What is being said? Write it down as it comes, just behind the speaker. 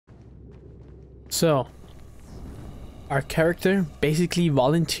So, our character basically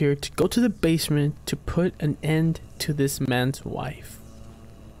volunteered to go to the basement to put an end to this man's wife.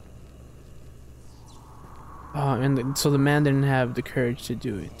 So the man didn't have the courage to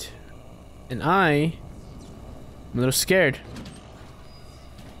do it. And I'm a little scared.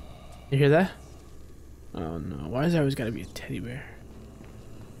 You hear that? Oh no, why is there always gotta be a teddy bear?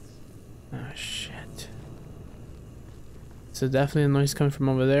 Oh shit. So definitely a noise coming from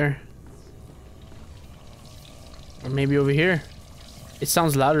over there. Or maybe over here. It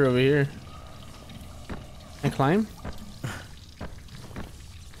sounds louder over here. Can I climb?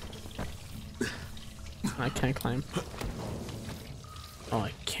 I can't climb. Oh,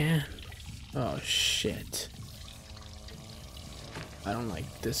 I can. Oh shit. I don't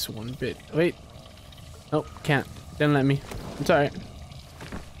like this one bit. Wait. Nope, can't. Didn't let me. It's alright.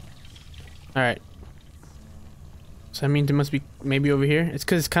 Alright. So I mean there must be maybe over here. It's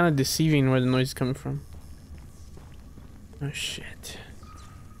because it's kind of deceiving where the noise is coming from. Oh shit.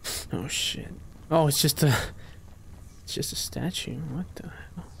 Oh shit. Oh, it's just a statue. What the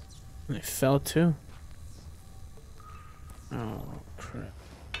hell? And it fell too. Oh crap.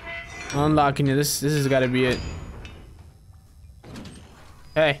 Unlocking it. This has got to be it.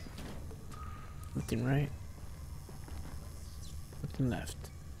 Hey. Nothing right. Nothing left.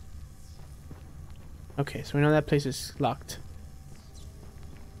 Okay, so we know that place is locked.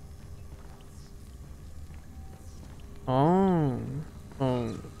 Oh.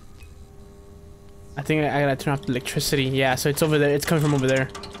 Oh. I think I gotta turn off the electricity. Yeah, so it's over there. It's coming from over there.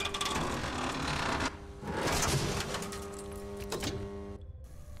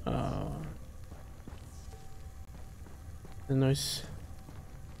 The noise.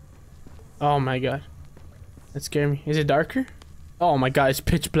 Oh my god. That scared me. Is it darker? Oh my god, it's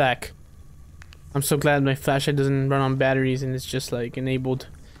pitch black. I'm so glad my flashlight doesn't run on batteries and it's just like enabled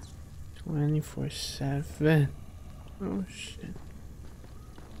 24/7. Oh shit.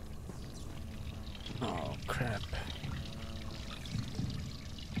 Oh crap.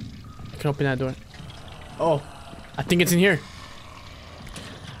 I can open that door. Oh, I think it's in here.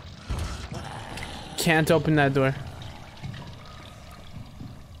 Can't open that door.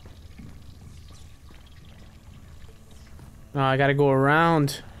 Oh, I gotta go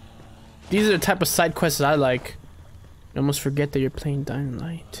around. These are the type of side quests that I like. You almost forget that you're playing Dying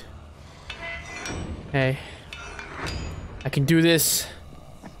Light. Hey. I can do this.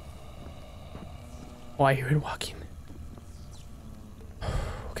 Oh, I hear it walking.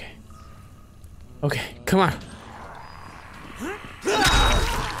 Okay. Okay, come on.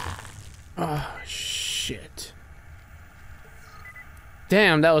 Oh, shit.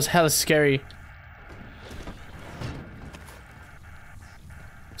 Damn, that was hella scary.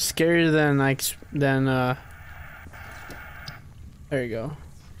 Scarier than there you go.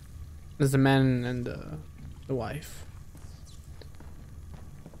 There's the man and the wife.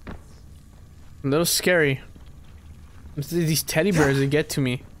 A little scary. These teddy bears that get to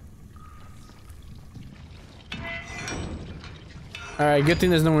me. Alright, good thing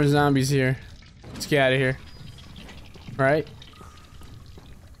there's no more zombies here. Let's get out of here. Alright.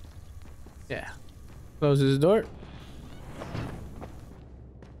 Yeah. Close this door.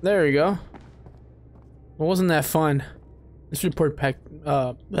 There we go. Well, wasn't that fun? Let's report back.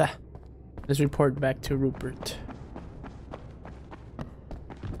 Let's report back to Rupert.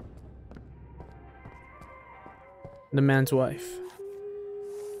 The man's wife.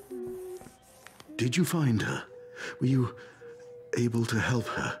 Did you find her? Were you able to help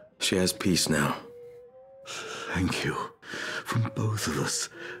her? She has peace now. Thank you. From both of us.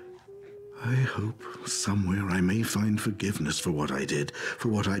 I hope somewhere I may find forgiveness for what I did, for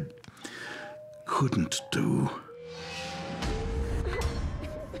what I couldn't do.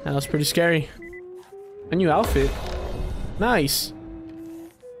 That was pretty scary. A new outfit. Nice.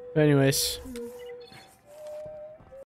 But anyways.